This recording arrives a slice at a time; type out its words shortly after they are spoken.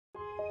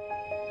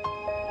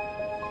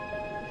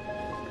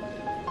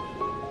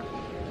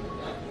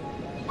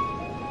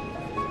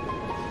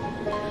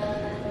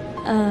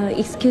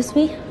Excuse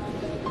me?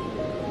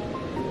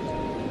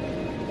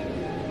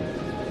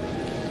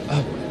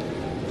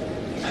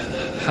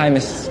 Hi,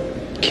 Miss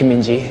Kim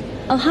Min-ji.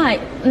 Oh, hi,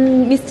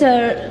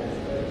 Mr.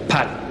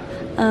 Pat.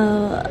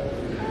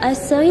 I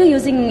saw you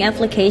using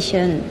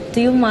application.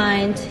 Do you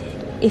mind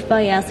if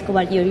I ask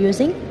what you're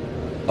using?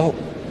 Oh,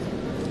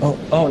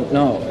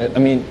 no. I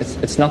mean,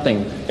 it's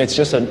nothing. It's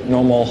just a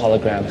normal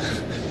hologram.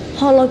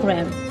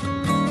 Hologram.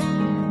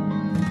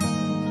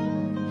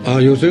 아,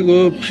 요새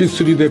그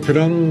P3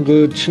 대표랑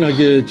그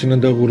친하게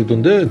지낸다고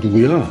그러던데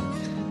누구야?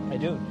 I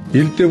do.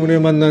 일 때문에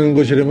만나는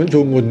것이라면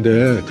좋은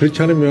건데 그렇지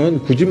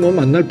않으면 굳이 뭐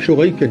만날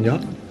필요가 있겠냐?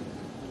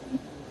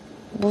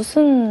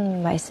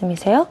 무슨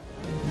말씀이세요?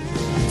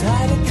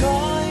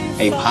 ไ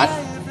อ้พัด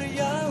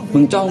มึ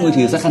งจ้องมือ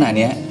ถือซะขนาดเ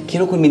นี้ยคิด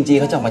ว่าคุณมินจี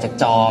เขาจะออกมาจาก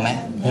จอไหม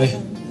เฮ้ย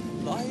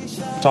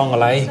จ้องอะ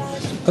ไร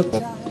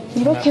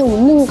이렇게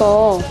웃는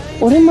거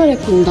오랜만에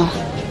본다.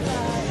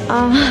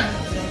 아,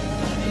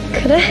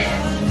 그래?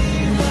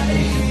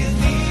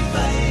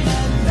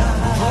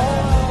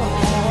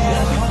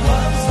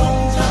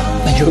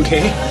 Are you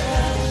okay?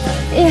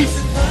 Yes.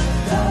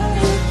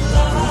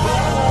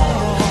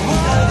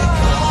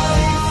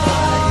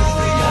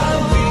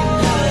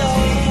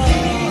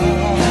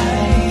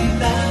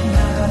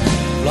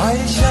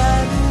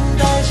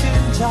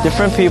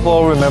 Different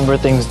people remember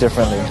things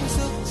differently.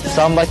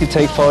 Some like to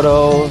take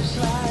photos,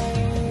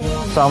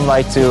 some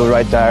like to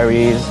write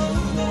diaries.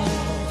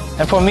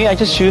 And for me, I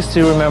just choose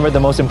to remember the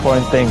most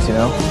important things, you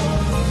know?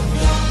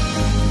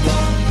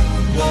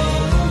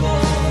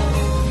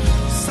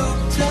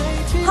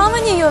 How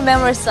many your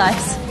memory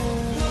size?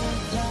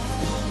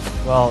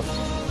 Well,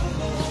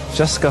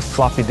 just a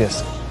floppy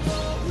disk.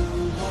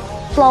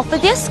 Floppy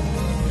disk?